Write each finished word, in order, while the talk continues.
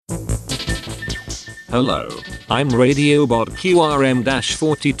Hello, I'm Radiobot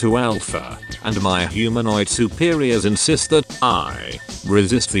QRM-42 Alpha, and my humanoid superiors insist that I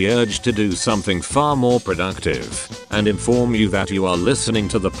resist the urge to do something far more productive, and inform you that you are listening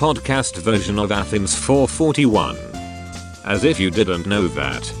to the podcast version of Athens 441. As if you didn't know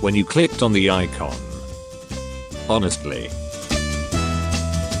that when you clicked on the icon. Honestly.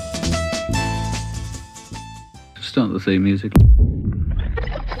 Start the theme music.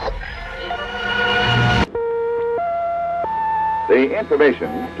 The information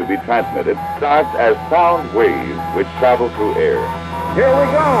to be transmitted starts as sound waves which travel through air. Here we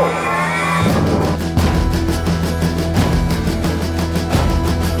go!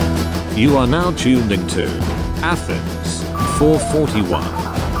 You are now tuned into Athens 441.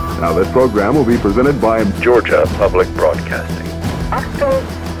 Now this program will be presented by Georgia Public Broadcasting. Achtung!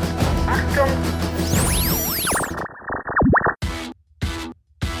 Achtung!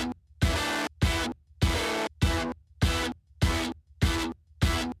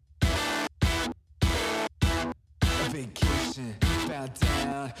 Vacation, bow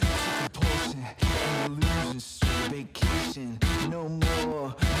down, take compulsion, an illusion, street vacation, no more,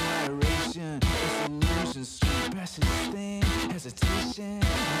 no adoration, it's illusion street, precious thing, hesitation,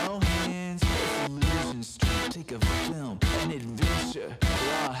 no hands, it's illusion street, take a film, an adventure,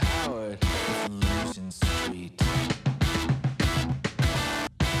 Raw Howard, it's illusion street.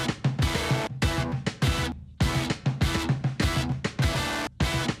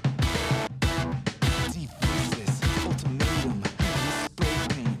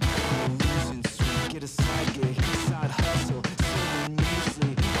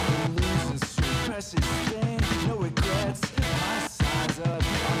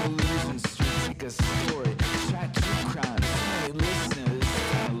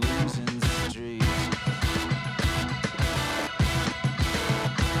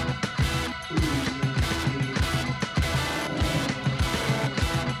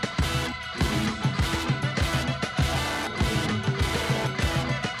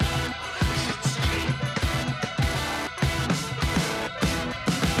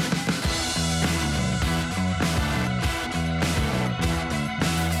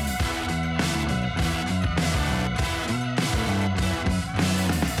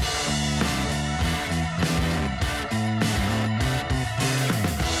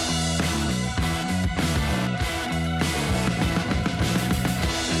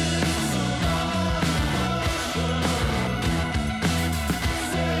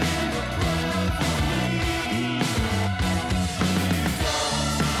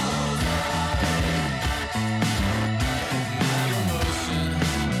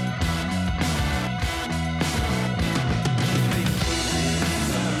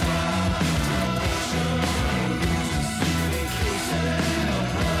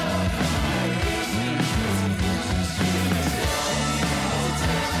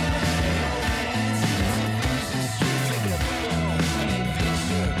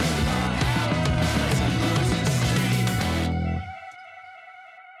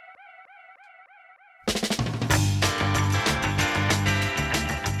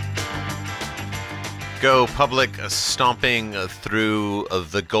 Go Public stomping through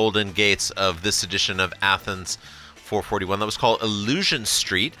the golden gates of this edition of Athens 441. That was called Illusion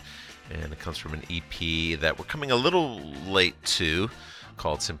Street, and it comes from an EP that we're coming a little late to,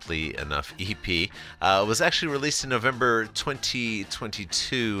 called Simply Enough EP. It was actually released in November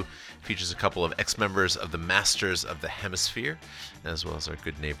 2022. Features a couple of ex-members of the Masters of the Hemisphere, as well as our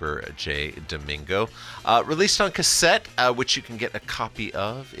good neighbor Jay Domingo. Released on cassette, which you can get a copy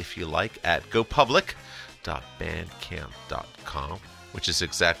of, if you like, at gopublik.bandcamp.com, which is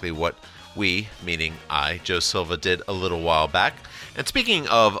exactly what we, meaning I, Joe Silva, did a little while back. And speaking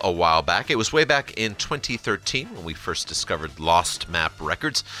of a while back, it was way back in 2013 when we first discovered Lost Map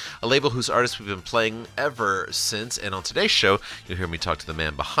Records, a label whose artists we've been playing ever since. And on today's show, you'll hear me talk to the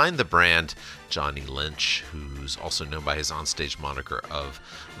man behind the brand, Johnny Lynch, who's also known by his onstage moniker of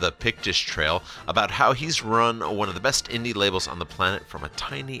the Pictish Trail, about how he's run one of the best indie labels on the planet from a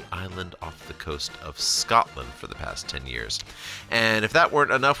tiny island off the coast of Scotland for the past 10 years. And if that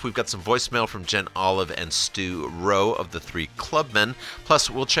weren't enough, we've got some voicemail from Jen Olive and Stu Rowe of the Three Clubmen. Plus,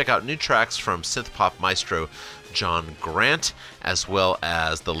 we'll check out new tracks from synthpop maestro John Grant, as well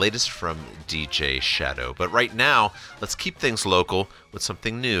as the latest from DJ Shadow. But right now, let's keep things local with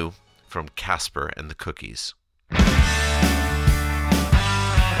something new from Casper and the Cookies.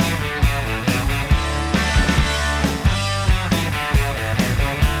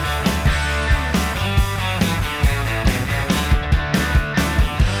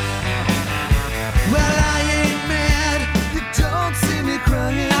 Well, I ain't mad, you don't see me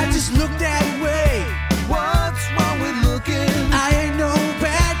crying. I just look that way.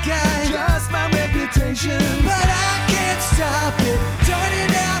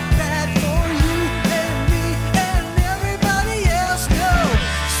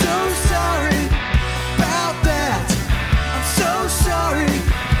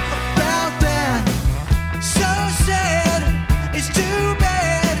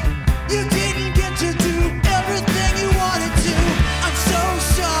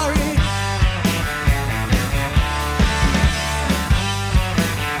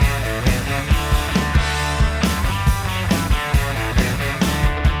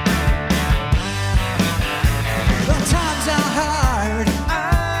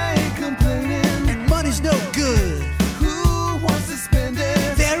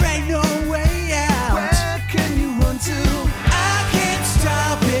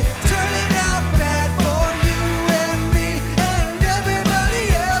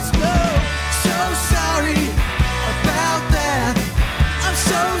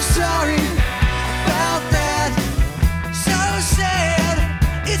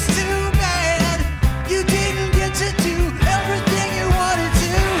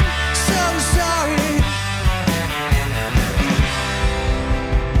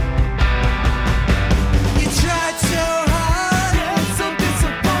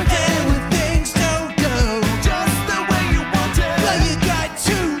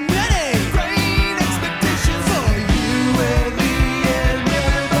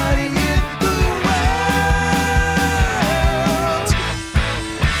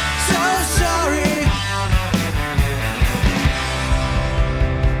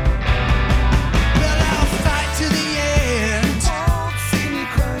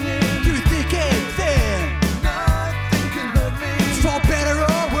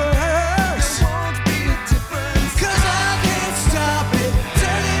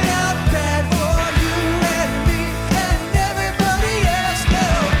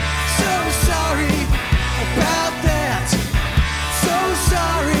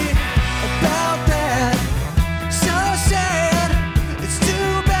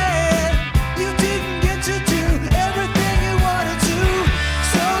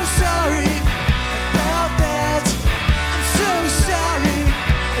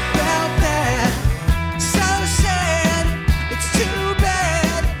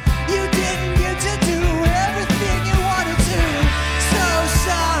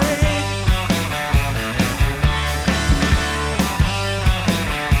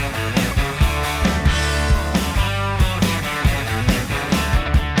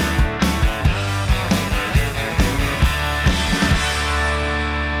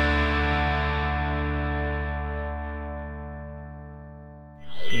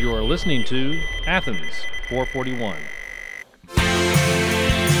 listening to Athens 441.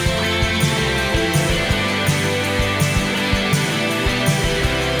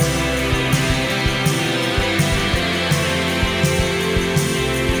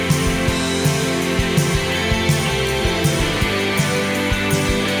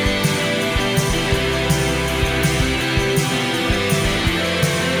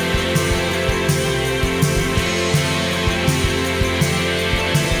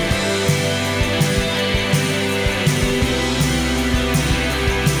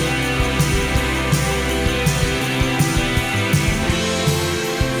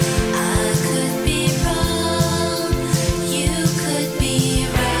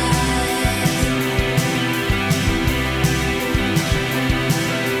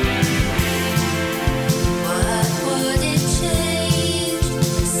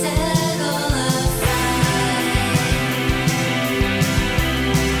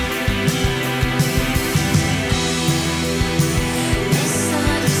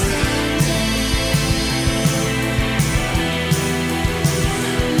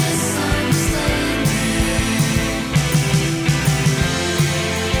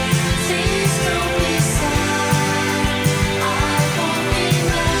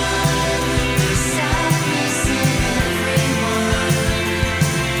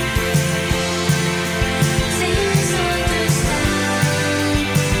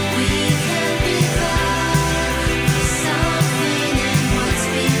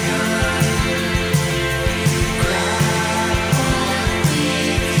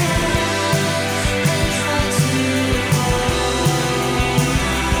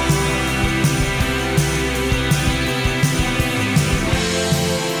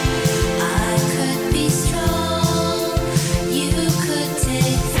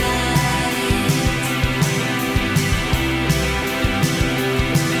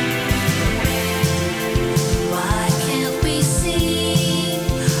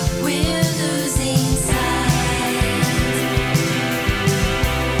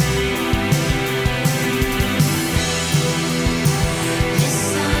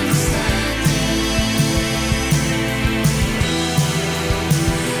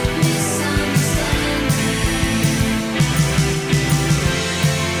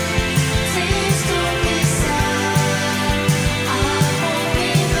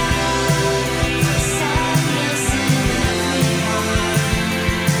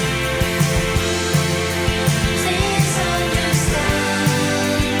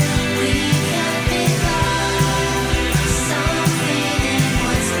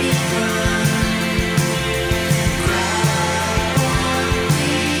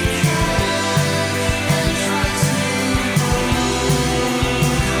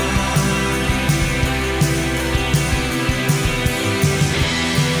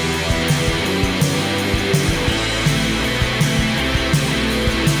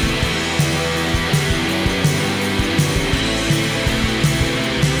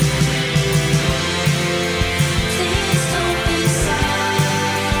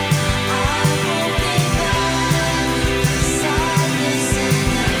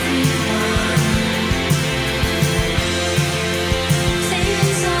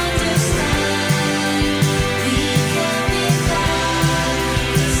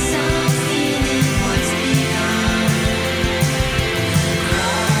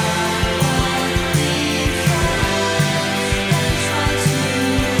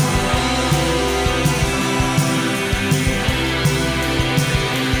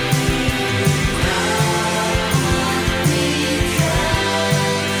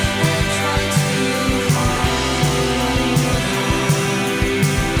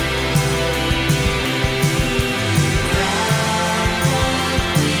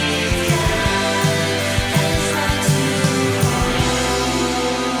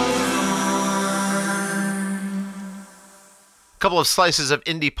 Couple of slices of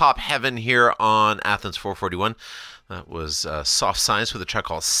indie pop heaven here on Athens 441. That was Soft Science with a track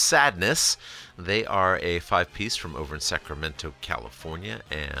called Sadness. They are a 5-piece from over in Sacramento, California,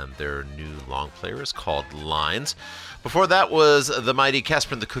 and their new long player is called Lines. Before that was the mighty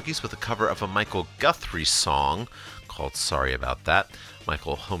Casper and the Cookies with a cover of a Michael Guthrie song called Sorry About That.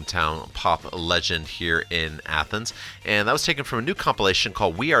 Michael, hometown pop legend here in Athens. And that was taken from a new compilation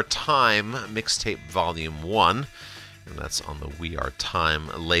called We Are Time Mixtape Volume 1. And that's on the We Are Time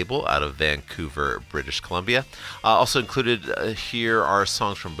label out of Vancouver, British Columbia. Also included here are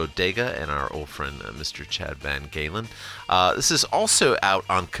songs from Bodega and our old friend Mr. Chad Van Galen. This is also out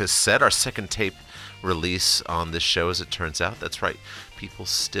on cassette, our second tape release on this show, as it turns out. That's right. people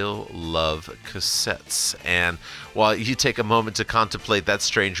still love cassettes. And while you take a moment to contemplate that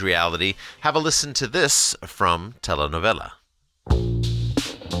strange reality, have a listen to this from Telenovela.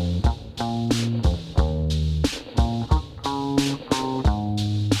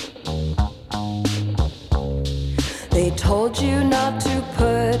 They told you not to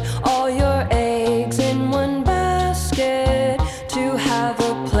put all your eggs in one basket, to have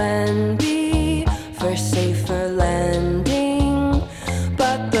a plan B for safer landing.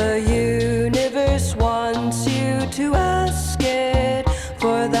 But the universe wants you to ask it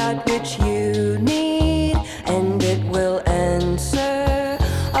for that which you need, and it will answer.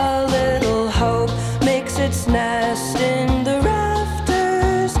 A little hope makes its nest in the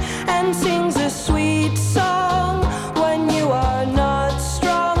rafters and sings a sweet song. When you are not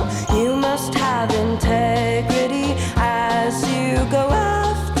strong, you must have integrity as you go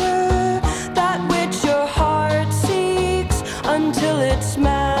after that which your heart seeks until it's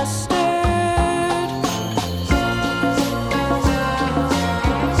mastered.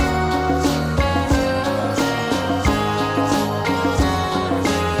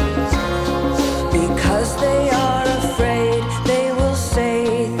 Because they are afraid, they will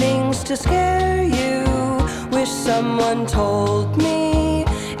say things to scare you. Wish someone told me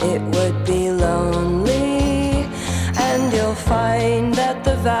it would be lonely, and you'll find that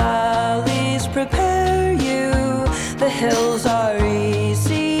the valleys prepare you. The hills are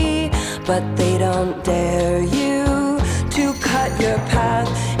easy, but they don't dare you to cut your path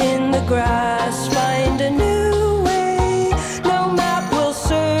in the grass. Find a new way. No map will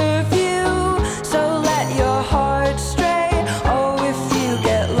serve you, so let your heart stray. Oh, if you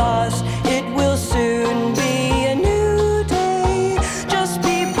get lost, it will soon be a new day. Just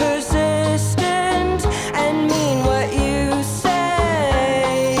be persistent and mean what you say.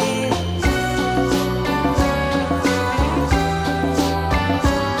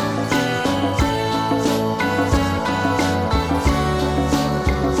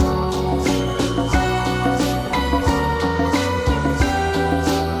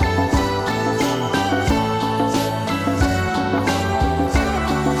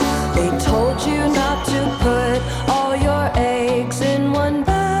 They told you not to put all your eggs in one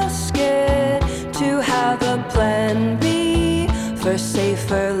basket, to have a plan B for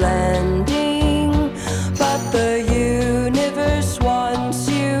safer landing. But the universe wants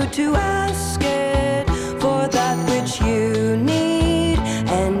you to ask it for that which you need,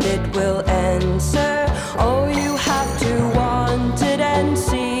 and it will answer. Oh, you have to want it and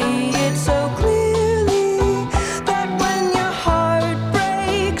see it so clearly that when your heart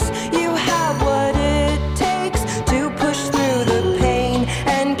breaks, you have what it takes to push through the pain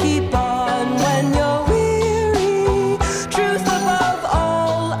and keep on when you're weary. Truth above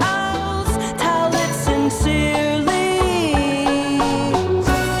all else, tell it sincerely.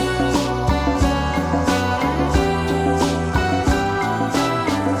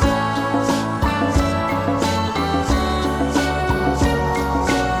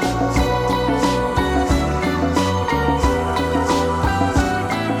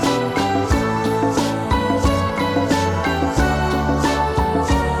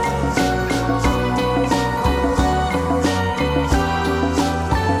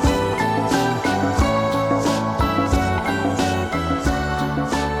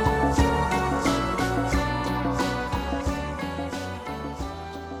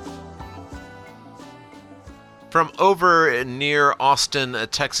 From over near Austin,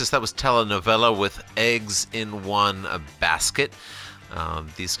 Texas, that was Telenovela with Eggs in One Basket.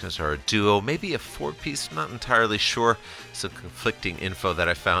 These guys are a duo, maybe a four-piece, not entirely sure. Some conflicting info that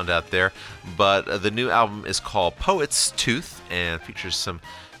I found out there. But the new album is called Poet's Tooth and features some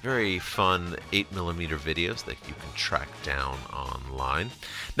very fun 8mm videos that you can track down online.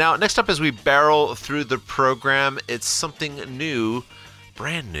 Now, next up as we barrel through the program, it's something new,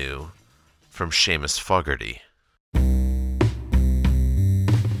 brand new, from Seamus Fogarty.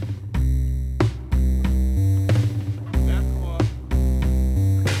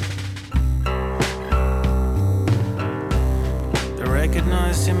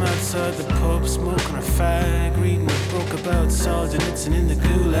 Recognized him outside the pub, smoking a fag, reading a book about Solzhenitsyn in the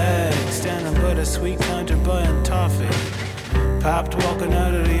gulag, standing by the sweet counter buying toffee, popped walking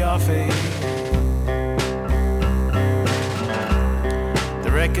out of the office.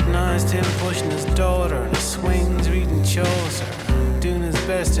 They recognized him pushing his daughter in the swings, reading Chaucer, doing his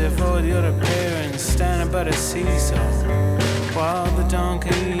best to avoid the other parents, standing by the seesaw, while the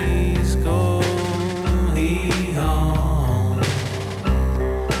donkeys go hee-haw.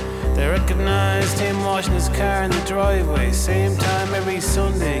 They recognized him washing his car in the driveway, same time every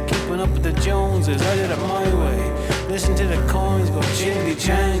Sunday, keeping up with the Joneses. I did it my way.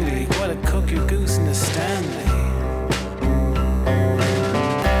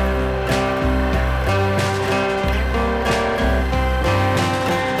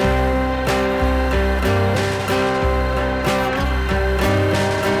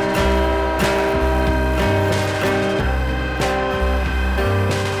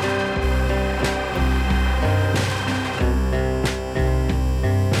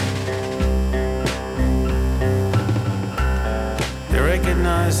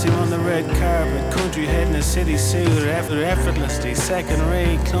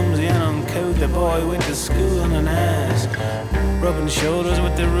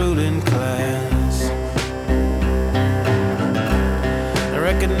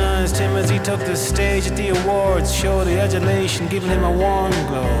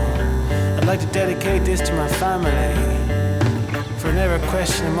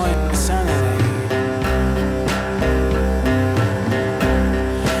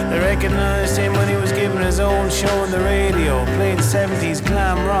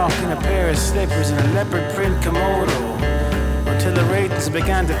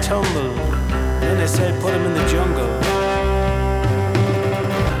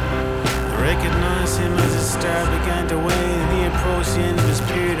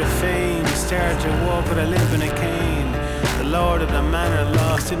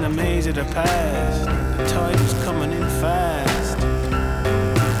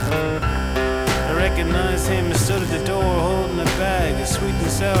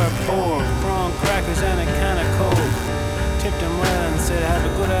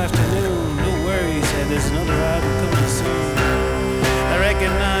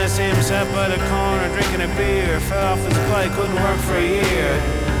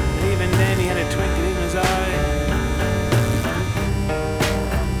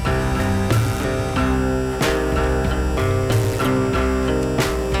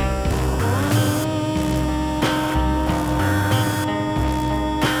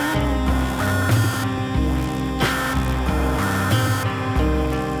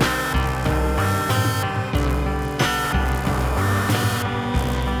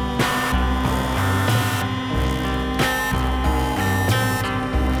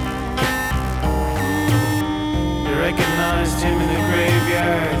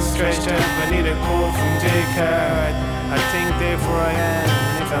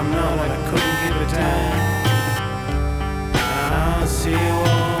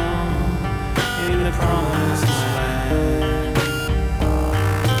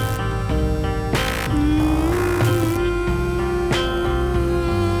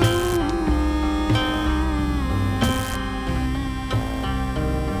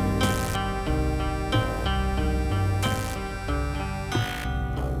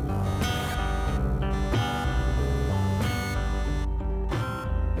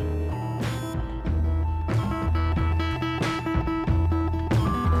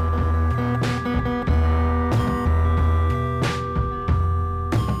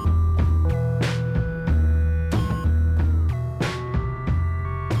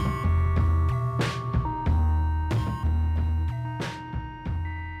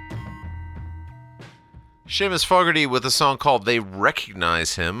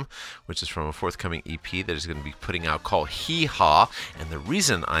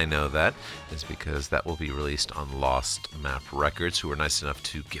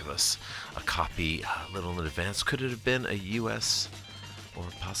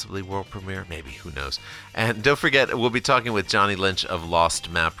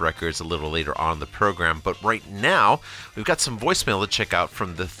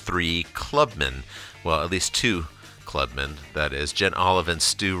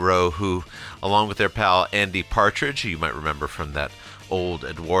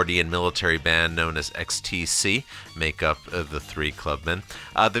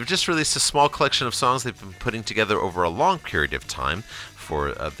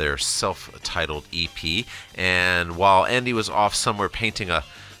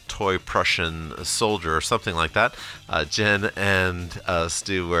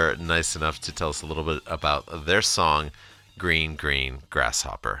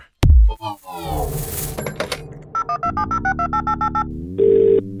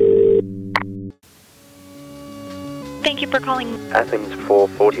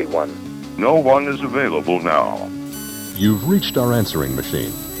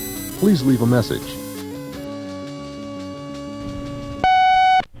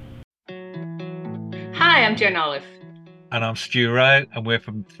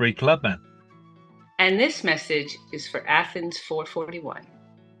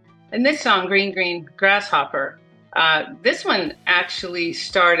 This one actually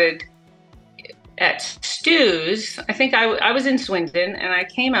started at Stu's. I think I was in Swindon, and I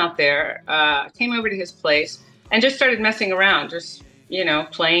came out there, came over to his place, and just started messing around, just,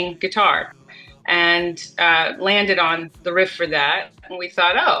 playing guitar, and landed on the riff for that. And we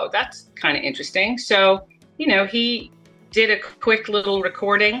thought, oh, that's kind of interesting. So, he did a quick little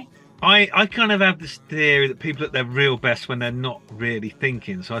recording. I kind of have this theory that people at their real best when they're not really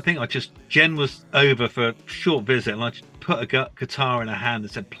thinking. So I think Jen was over for a short visit, and I just put a guitar in her hand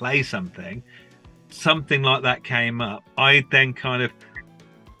and said, play something. Something like that came up. I then kind of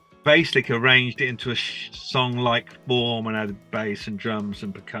basically arranged it into a song-like form and added bass and drums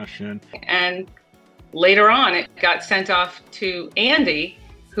and percussion. And later on, it got sent off to Andy,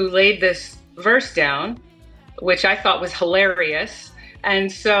 who laid this verse down, which I thought was hilarious.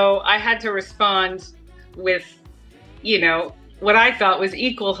 And so I had to respond with, what I thought was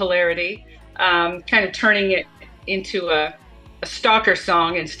equal hilarity, kind of turning it into a stalker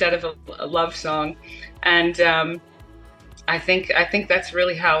song instead of a love song. And I think that's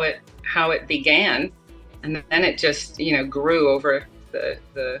really how it began. And then it just, grew over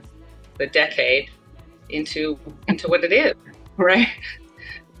the decade into what it is, right?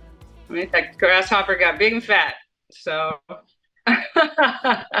 I mean, that grasshopper got big and fat. So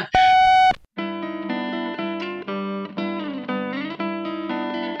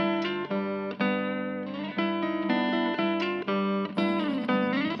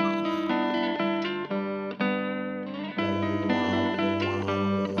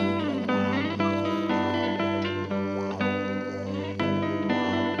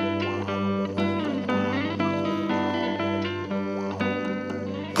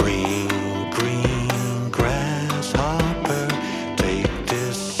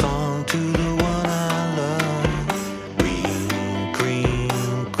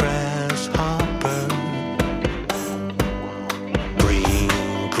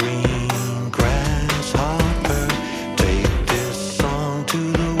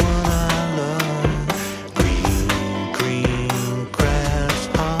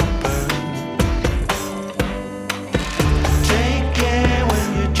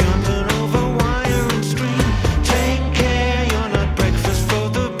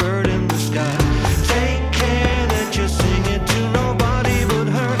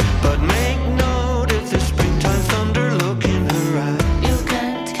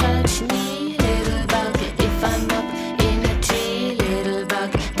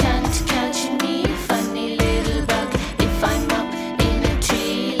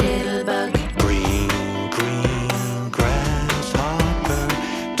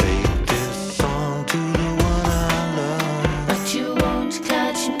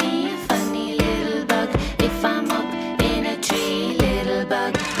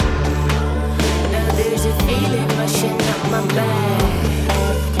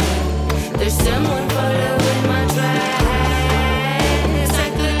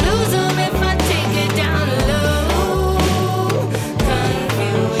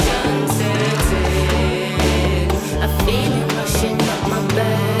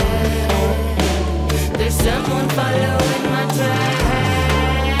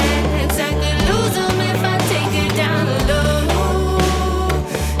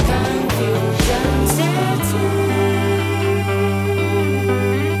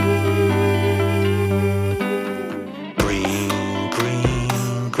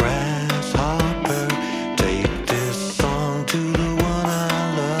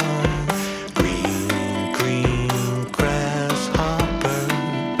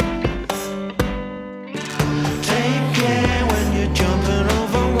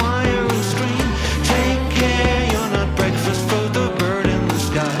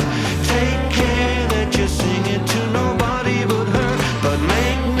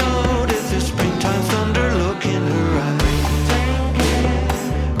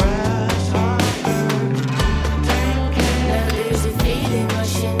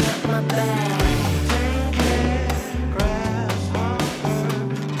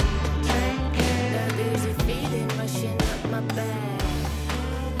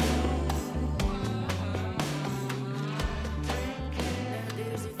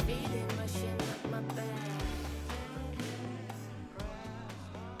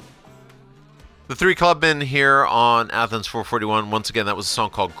The Three Clubmen here on Athens 441. Once again, that was a song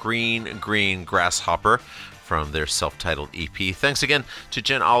called Green Green Grasshopper from their self-titled EP. Thanks again to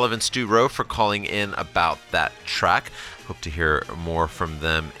Jen Olive and Stu Rowe for calling in about that track. Hope to hear more from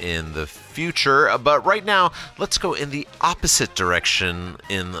them in the future. But right now, let's go in the opposite direction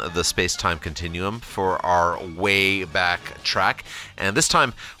in the space-time continuum for our way back track. And this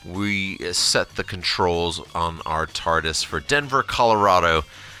time, we set the controls on our TARDIS for Denver, Colorado,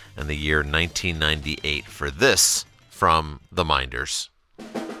 and the year 1998 for this from The Minders.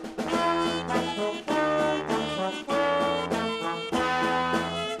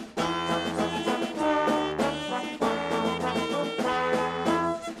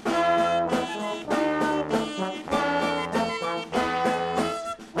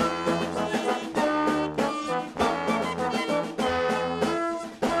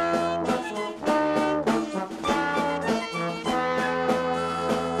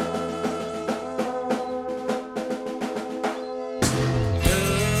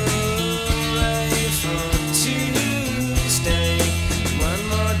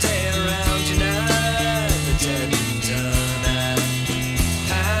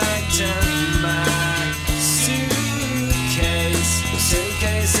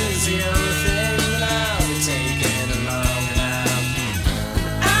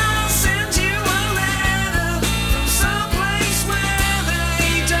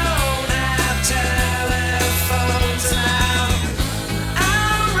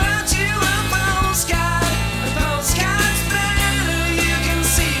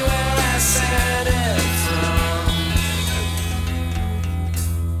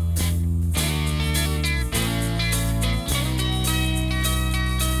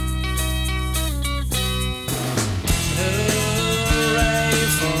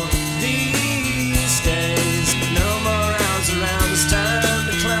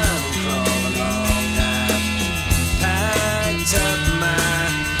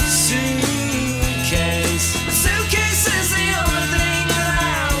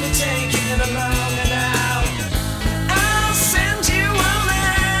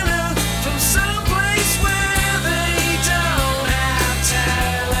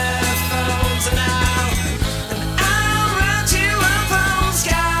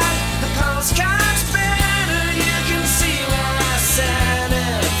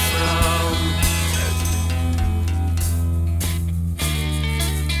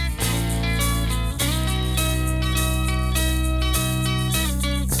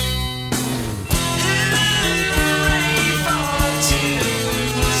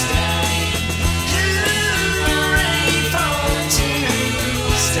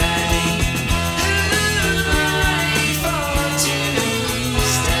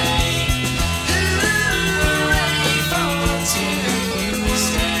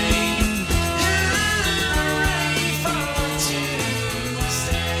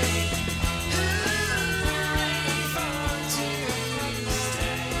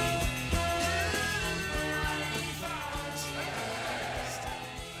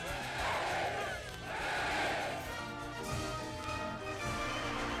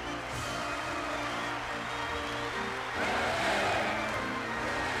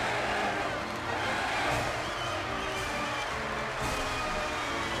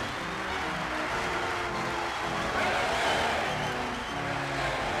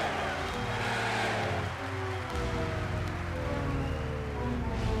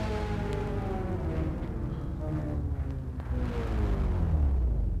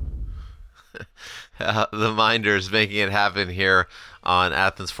 The Minders making it happen here on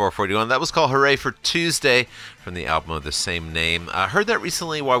Athens 441. That was called Hooray for Tuesday from the album of the same name. I heard that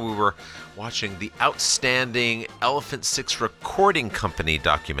recently while we were watching the outstanding Elephant Six Recording Company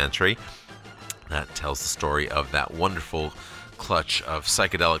documentary that tells the story of that wonderful clutch of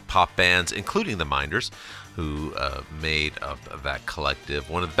psychedelic pop bands, including the Minders, who made up that collective.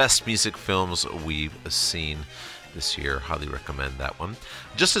 One of the best music films we've seen this year. Highly recommend that one.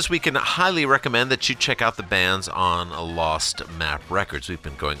 Just as we can highly recommend that you check out the bands on Lost Map Records. We've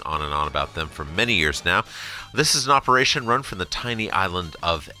been going on and on about them for many years now. This is an operation run from the tiny island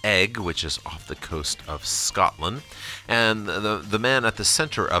of Egg, which is off the coast of Scotland. And the man at the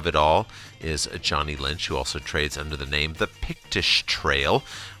center of it all is Johnny Lynch, who also trades under the name The Pictish Trail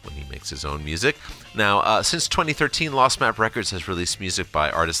when he makes his own music. Now, since 2013, Lost Map Records has released music by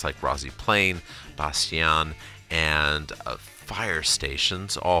artists like Rosie Plain, Bastian, and Fire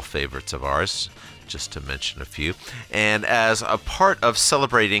Stations, all favorites of ours. just to mention a few. And as a part of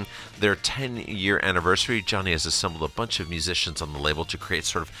celebrating their 10-year anniversary, Johnny has assembled a bunch of musicians on the label to create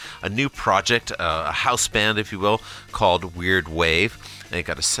sort of a new project, a house band, if you will, called Weird Wave. They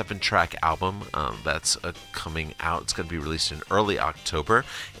got a 7-track album that's coming out. It's going to be released in early October.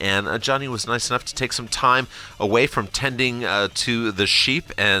 And Johnny was nice enough to take some time away from tending to the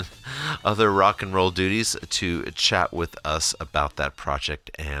sheep and other rock and roll duties to chat with us about that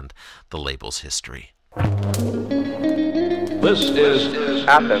project and the label's history. This is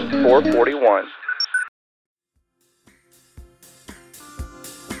Athens 441.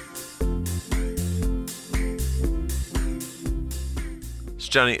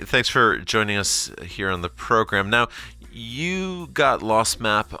 Johnny, thanks for joining us here on the program. Now, you got Lost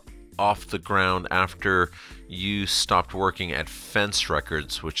Map off the ground after you stopped working at Fence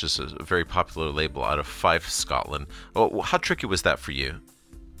Records, which is a very popular label out of Fife, Scotland. Oh, how tricky was that for you?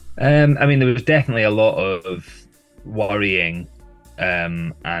 I mean, there was definitely a lot of worrying,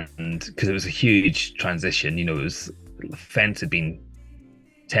 and because it was a huge transition. You know, it was Fence had been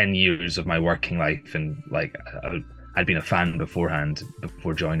 10 years of my working life, and like I'd been a fan beforehand,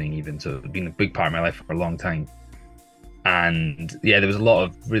 before joining even, so it'd been a big part of my life for a long time. And yeah, there was a lot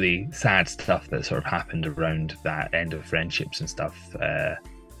of really sad stuff that sort of happened around that end of friendships and stuff,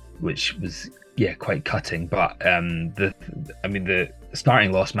 which was quite cutting. But the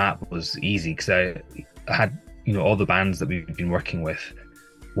starting Lost Map was easy because I had, you know, all the bands that we've been working with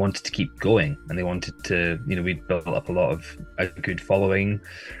wanted to keep going, and they wanted to, you know, we'd built up a lot of a good following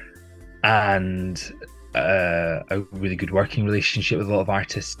and a really good working relationship with a lot of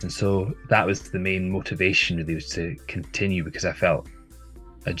artists, and so that was the main motivation really, was to continue, because I felt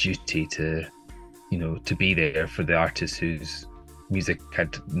a duty to, you know, to be there for the artists whose music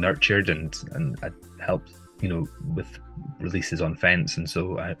had nurtured and had helped, you know, with releases on Fence. And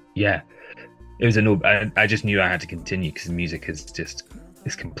so it was I just knew I had to continue, because music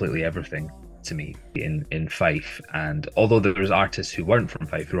is completely everything to me in Fife. And although there was artists who weren't from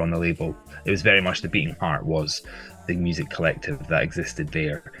Fife who were on the label, it was very much the beating heart was the music collective that existed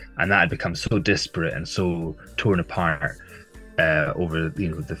there, and that had become so disparate and so torn apart over, you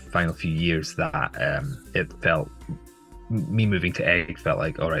know, the final few years that it felt, me moving to Egg felt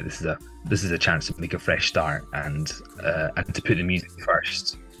like, all right, this is a chance to make a fresh start and to put the music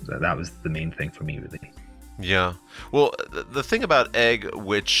first. That was the main thing for me, really. Yeah. Well, the thing about Egg,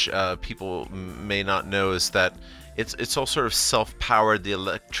 which people may not know, is that it's all sort of self-powered. The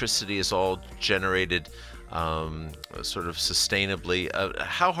electricity is all generated sort of sustainably.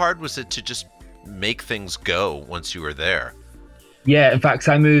 How hard was it to just make things go once you were there? Yeah, in fact,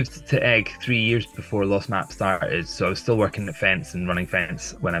 I moved to Egg 3 years before Lost Map started, so I was still working at Fence and running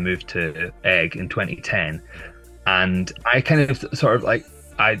Fence when I moved to Egg in 2010. And I kind of sort of like,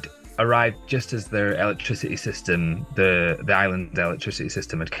 I'd arrived just as their electricity system, the island electricity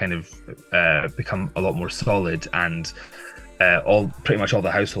system, had kind of become a lot more solid, and pretty much all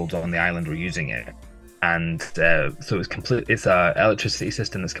the households on the island were using it. And so it's a electricity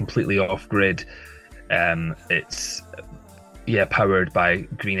system that's completely off grid. It's powered by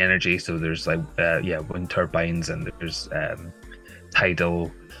green energy, so there's like wind turbines, and there's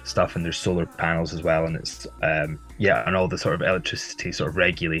tidal stuff, and there's solar panels as well, and it's and all the sort of electricity sort of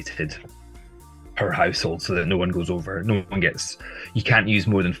regulated per household, so that no one goes over, you can't use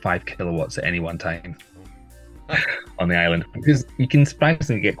more than 5 kilowatts at any one time on the island, because you can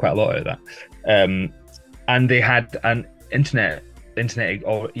surprisingly get quite a lot out of that. And they had an internet, they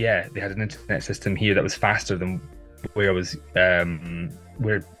had an internet system here that was faster than where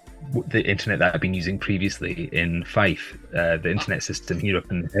the internet that I've been using previously in Fife, the internet system here up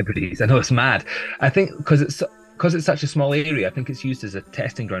in the Hebrides. I know it's mad. I think because it's such a small area, I think it's used as a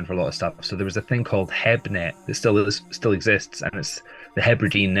testing ground for a lot of stuff. So there was a thing called HebNet that still exists, and it's the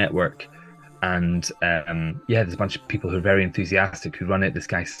Hebridean network. And there's a bunch of people who are very enthusiastic who run it. This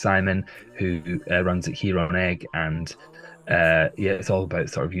guy Simon, who runs it here on Egg, and it's all about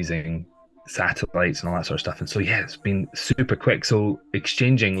sort of using satellites and all that sort of stuff. And so it's been super quick. So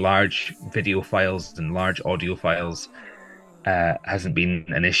exchanging large video files and large audio files hasn't been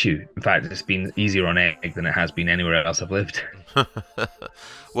an issue. In fact, it's been easier on Egg than it has been anywhere else I've lived.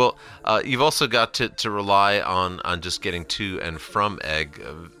 Well, you've also got to rely on just getting to and from Egg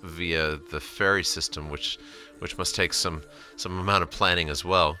via the ferry system, which must take some amount of planning as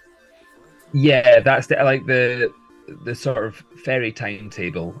well. Yeah, that's the sort of ferry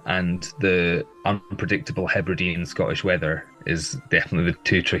timetable and the unpredictable Hebridean Scottish weather is definitely the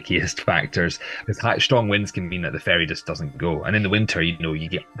two trickiest factors, because strong winds can mean that the ferry just doesn't go. And in the winter,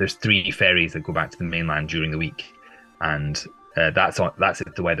 there's 3 ferries that go back to the mainland during the week, and that's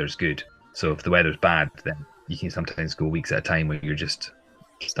if the weather's good. So if the weather's bad, then you can sometimes go weeks at a time where you're just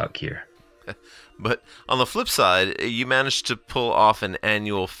stuck here. But on the flip side, you managed to pull off an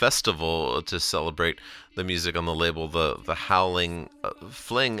annual festival to celebrate the music on the label, the Howling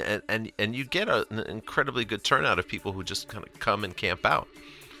Fling, and you get an incredibly good turnout of people who just kind of come and camp out.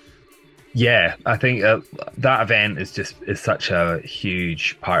 Yeah, I think that event is such a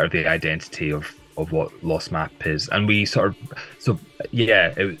huge part of the identity of what Lost Map is, and we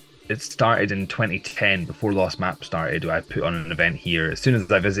it started in 2010. Before Lost Map started, I put on an event here. As soon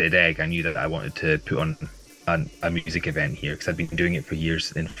as I visited Egg, I knew that I wanted to put on a music event here because I'd been doing it for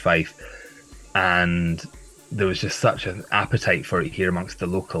years in Fife, and there was just such an appetite for it here amongst the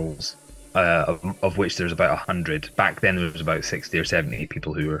locals, of which there's about 100. Back then there was about 60 or 70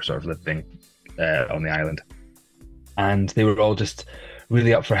 people who were sort of living on the island, and they were all just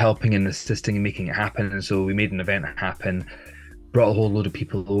really up for helping and assisting and making it happen. And so we made an event happen, brought a whole load of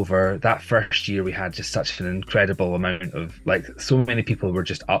people over. That first year we had just such an incredible amount of, like, so many people were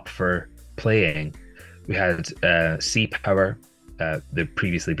just up for playing. We had Sea Power, the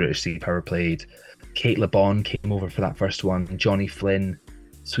previously British Sea Power played. Kate LeBon came over for that first one. Johnny Flynn,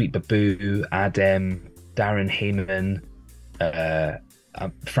 Sweet Baboo, Adem, Darren Heyman,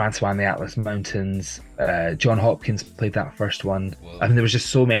 Francois and the Atlas Mountains, John Hopkins played that first one. Whoa. I mean, there was just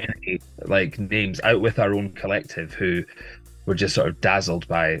so many like names out with our own collective who were just sort of dazzled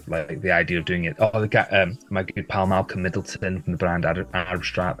by like the idea of doing it. Oh, my good pal Malcolm Middleton from the band Arab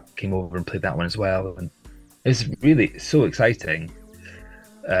Strap came over and played that one as well, and it's really so exciting.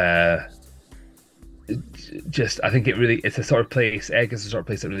 I think it's a sort of place. Egg is a sort of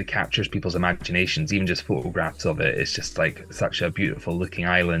place that really captures people's imaginations. Even just photographs of it, it's just like such a beautiful looking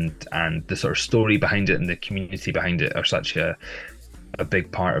island, and the sort of story behind it and the community behind it are such a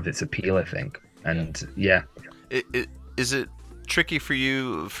big part of its appeal, I think. And yeah, is it tricky for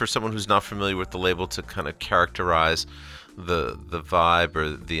you, for someone who's not familiar with the label, to kind of characterize the vibe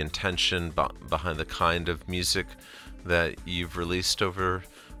or the intention behind the kind of music that you've released over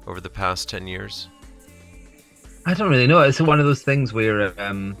the past 10 years? I don't really know. It's one of those things where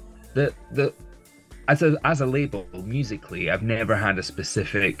as a label, musically, I've never had a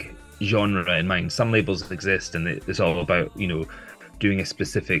specific genre in mind. Some labels exist and it's all about, doing a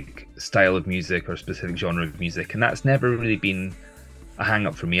specific style of music or a specific genre of music, and that's never really been a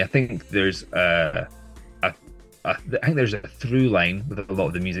hang-up for me. I think there's a through line with a lot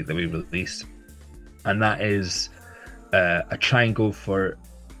of the music that we release, and that is I try and go for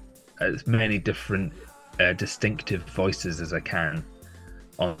as many different distinctive voices as I can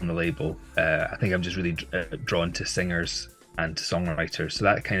on the label. I think I'm just really drawn to singers and to songwriters, so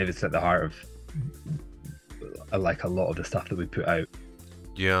that kind of is at the heart of like a lot of the stuff that we put out.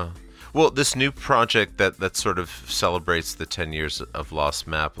 Yeah. Well, this new project that sort of celebrates the 10 years of Lost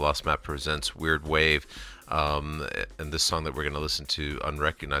Map presents Weird Wave, and this song that we're going to listen to,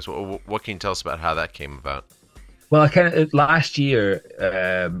 Unrecognized. What can you tell us about how that came about? Well, last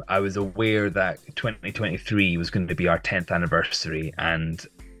year, I was aware that 2023 was going to be our 10th anniversary, and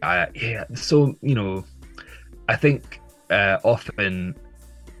I think often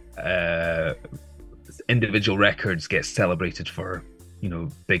individual records get celebrated for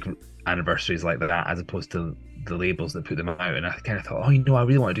big anniversaries like that, as opposed to the labels that put them out. And I kind of thought, I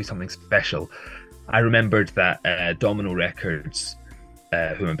really want to do something special. I remembered that Domino Records, who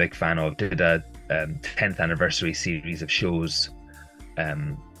I'm a big fan of, did a 10th anniversary series of shows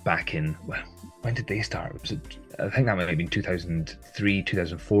back in, when did they start? I think that might have been 2003,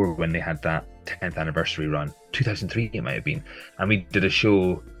 2004 when they had that 10th anniversary run. 2003 it might have been. And we did a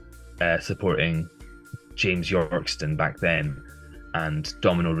show supporting James Yorkston back then, and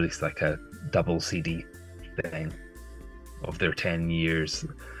Domino released like a double CD thing of their 10 years.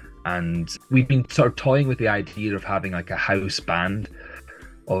 And we've been sort of toying with the idea of having like a house band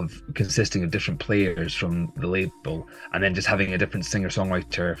consisting of different players from the label, and then just having a different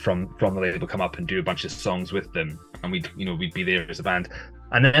singer-songwriter from the label come up and do a bunch of songs with them, and we'd be there as a band.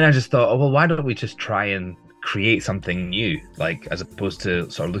 And then I just thought, why don't we just try and create something new, like, as opposed to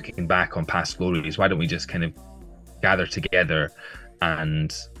sort of looking back on past glories? Why don't we just kind of gather together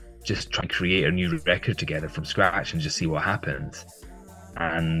and just try and create a new record together from scratch and just see what happens?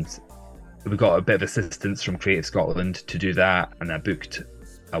 And we got a bit of assistance from Creative Scotland to do that, and I booked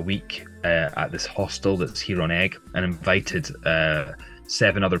a week at this hostel that's here on Egg, and invited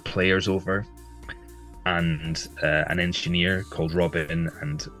 7 other players over, and an engineer called Robin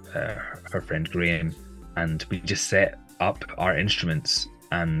and her friend Graham, and we just set up our instruments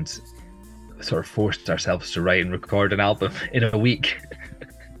and sort of forced ourselves to write and record an album in a week.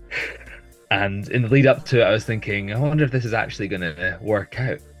 And in the lead up to it, I was thinking, I wonder if this is actually going to work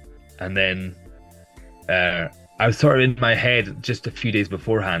out. And then I was sort of in my head just a few days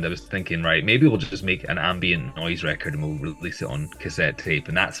beforehand. I was thinking, right, maybe we'll just make an ambient noise record and we'll release it on cassette tape,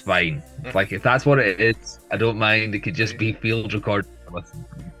 and that's fine. Like, if that's what it is, I don't mind. It could just be field recording with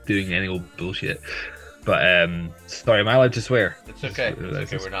doing any old bullshit. But sorry, am I allowed to swear? It's okay.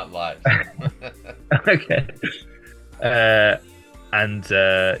 It's okay. We're not live. Okay.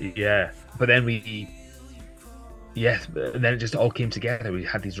 Yeah, but then then it just all came together. We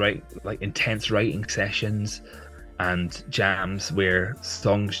had these intense writing sessions and jams where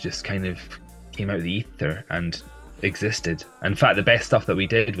songs just kind of came out of the ether and existed. In fact, the best stuff that we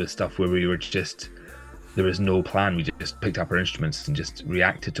did was stuff where we were just, there was no plan. We just picked up our instruments and just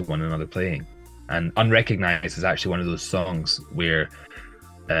reacted to one another playing. And Unrecognized is actually one of those songs where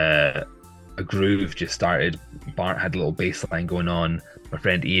a groove just started. Bart had a little bass line going on. My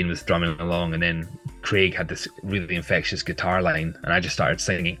friend Ian was drumming along, and then Craig had this really infectious guitar line, and I just started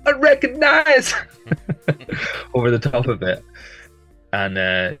singing "Unrecognized" over the top of it. And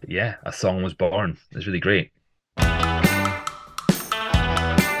a song was born. It was really great.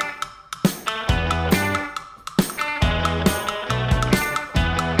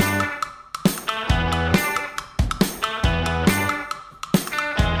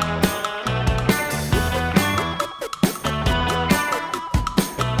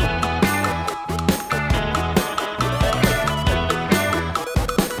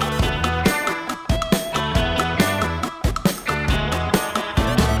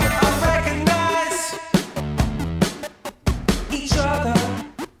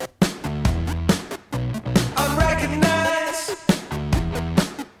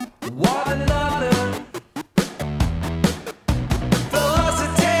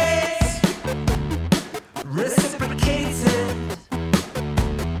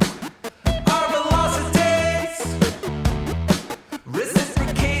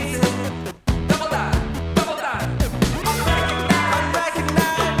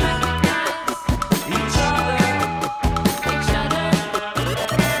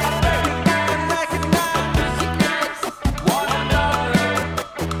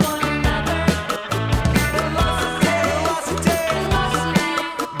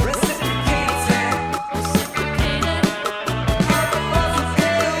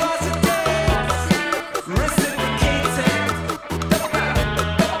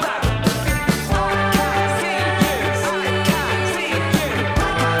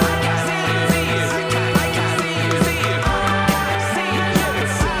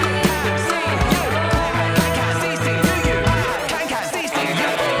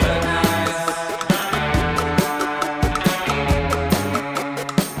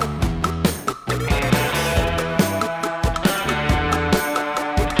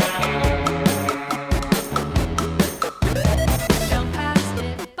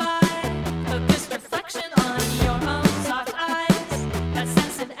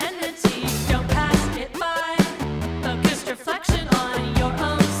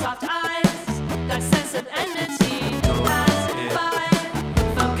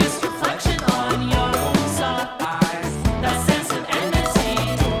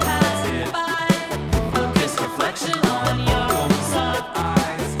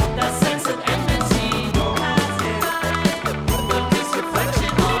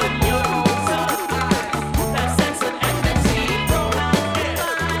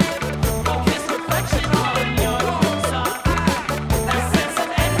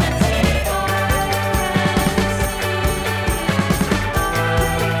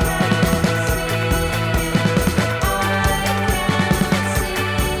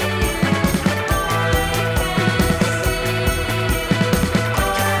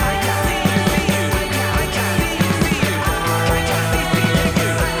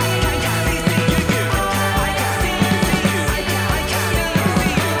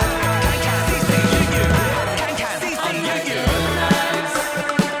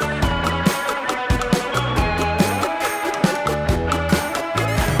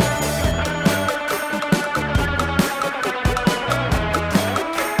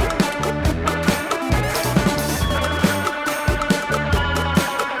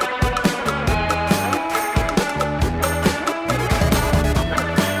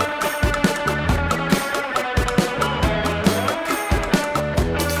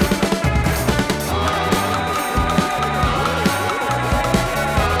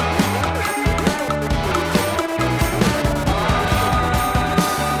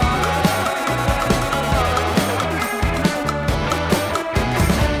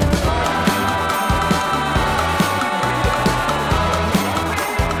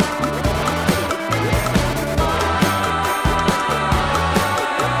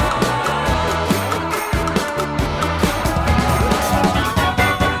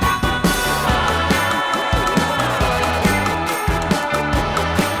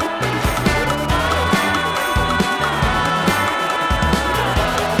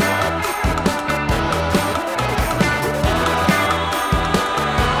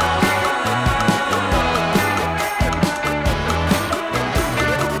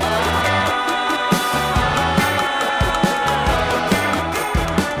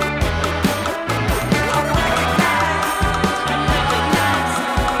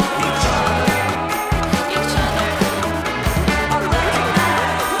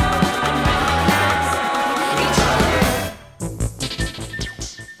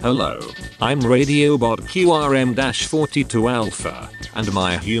 Hello, I'm Radiobot QRM-42 Alpha, and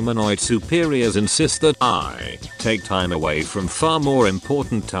my humanoid superiors insist that I take time away from far more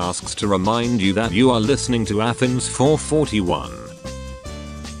important tasks to remind you that you are listening to Athens 441.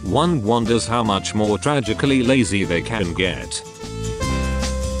 One wonders how much more tragically lazy they can get.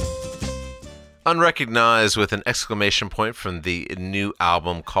 Unrecognized with an exclamation point from the new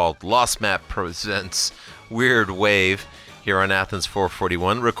album called Lost Map Presents Weird Wave here on Athens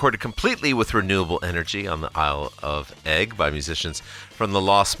 441, recorded completely with renewable energy on the Isle of Egg by musicians from the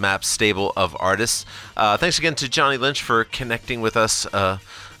Lost Map stable of artists. Thanks again to Johnny Lynch for connecting with us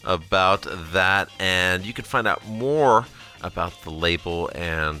about that, and you can find out more about the label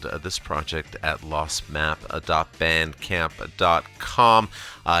and this project at lostmap.bandcamp.com.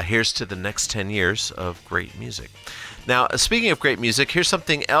 Here's to the next 10 years of great music. Now, speaking of great music, here's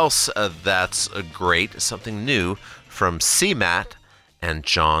something else that's great, something new from CMAT and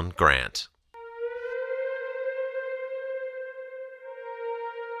John Grant.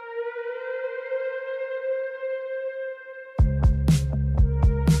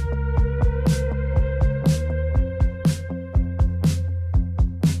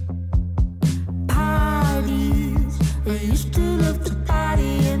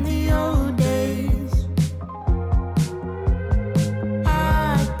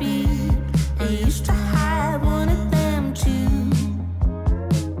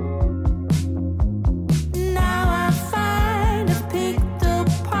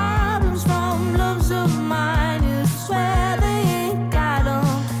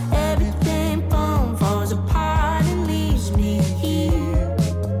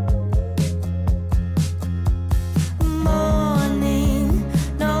 Morning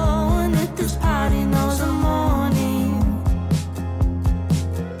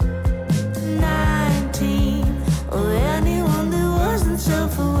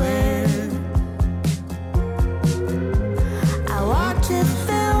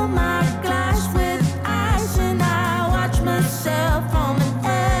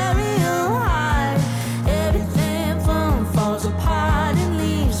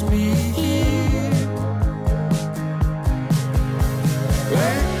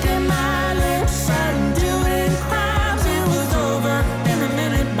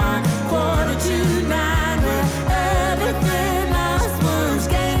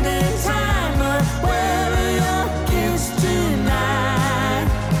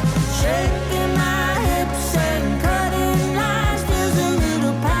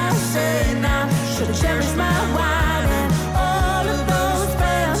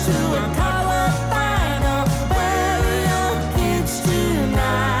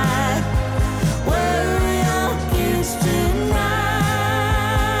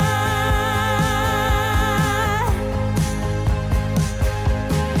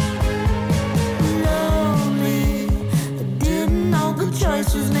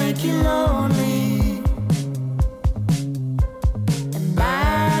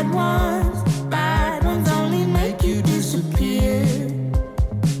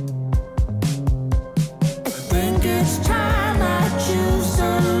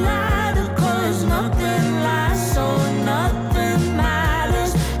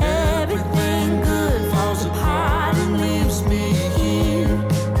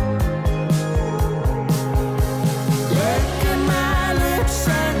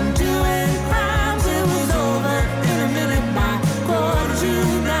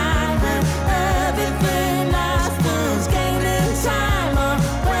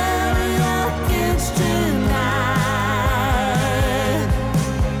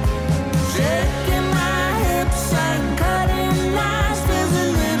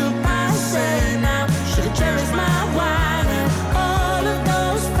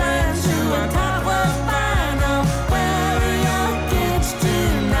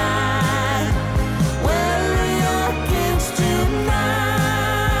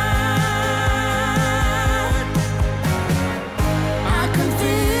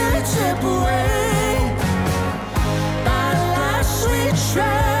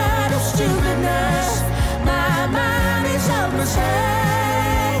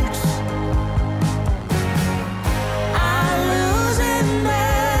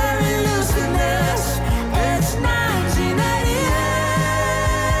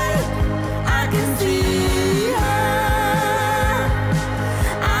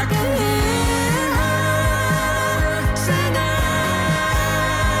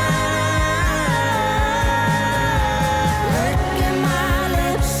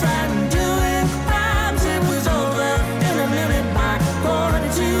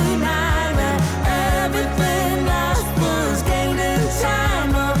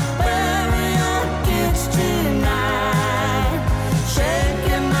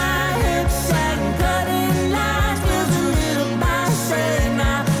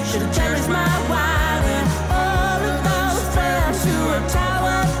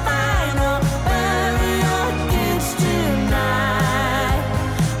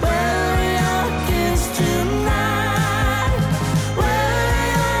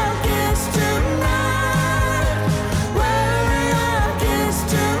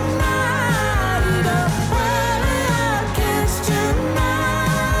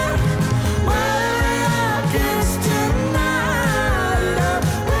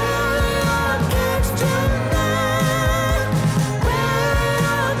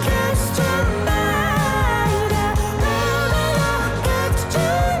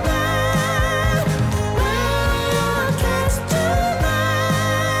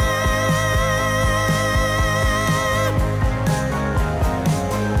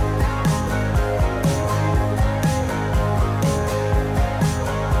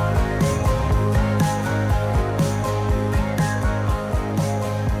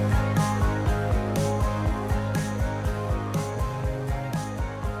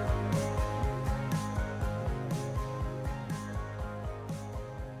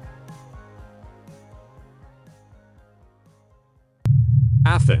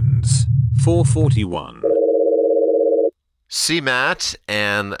Athens 441. CMAT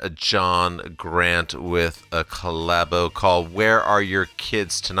and John Grant with a collabo called Where Are Your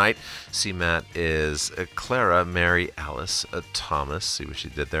Kids Tonight? CMAT is Clara Mary Alice Thomas. See what she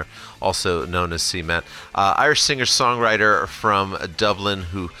did there. Also known as CMAT. Irish singer-songwriter from Dublin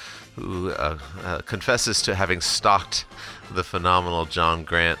who confesses to having stalked the phenomenal John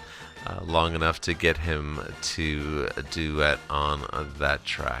Grant long enough to get him to duet on that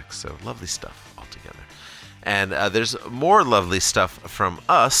track. So lovely stuff altogether. And there's more lovely stuff from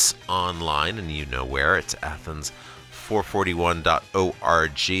us online, and you know where. It's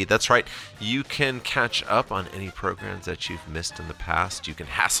athens441.org. That's right. You can catch up on any programs that you've missed in the past. You can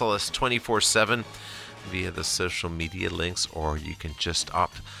hassle us 24/7 via the social media links, or you can just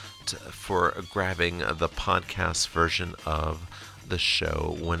opt for grabbing the podcast version of the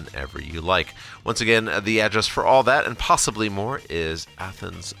show whenever you like. Once again, the address for all that and possibly more is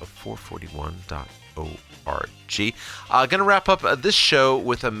athens441.org. Gonna wrap up this show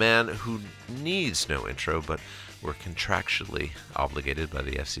with a man who needs no intro, but we're contractually obligated by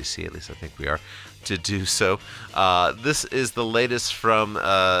the FCC, at least I think we are, to do so. This is the latest from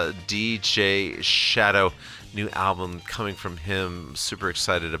DJ Shadow. New album coming from him. Super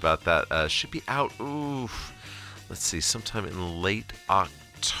excited about that. Should be out, let's see, sometime in late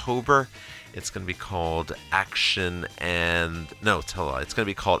October. It's going to be called It's going to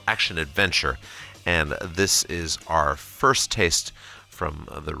be called Action Adventure. And this is our first taste from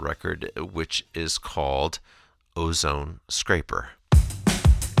the record, which is called Ozone Scraper.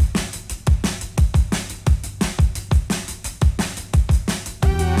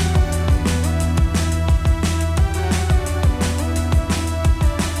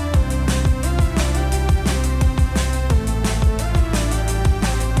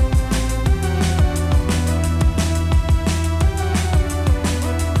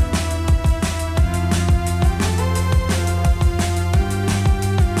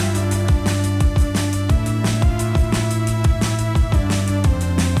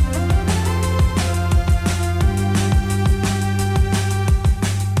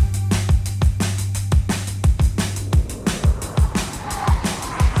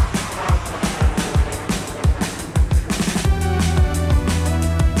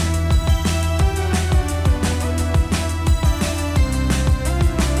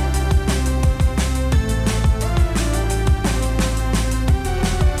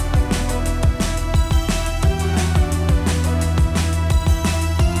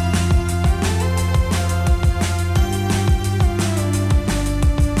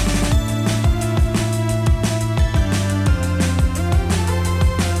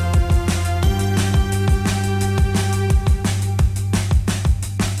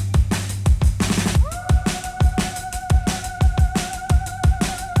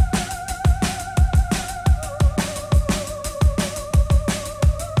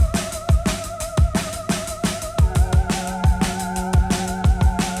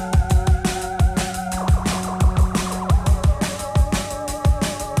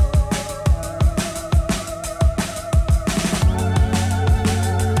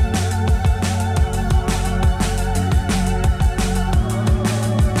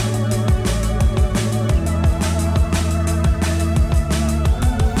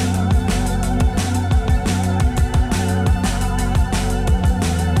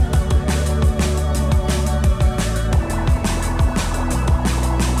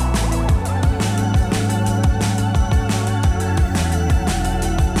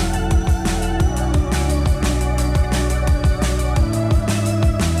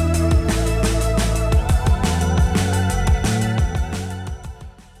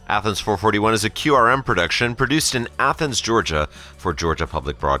 Athens 441 is a QRM production produced in Athens, Georgia for Georgia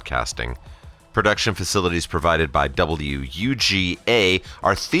Public Broadcasting. Production facilities provided by WUGA.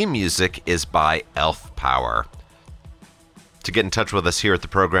 Our theme music is by Elf Power. To get in touch with us here at the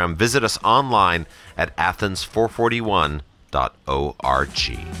program, visit us online at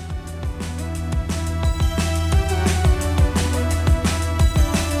athens441.org.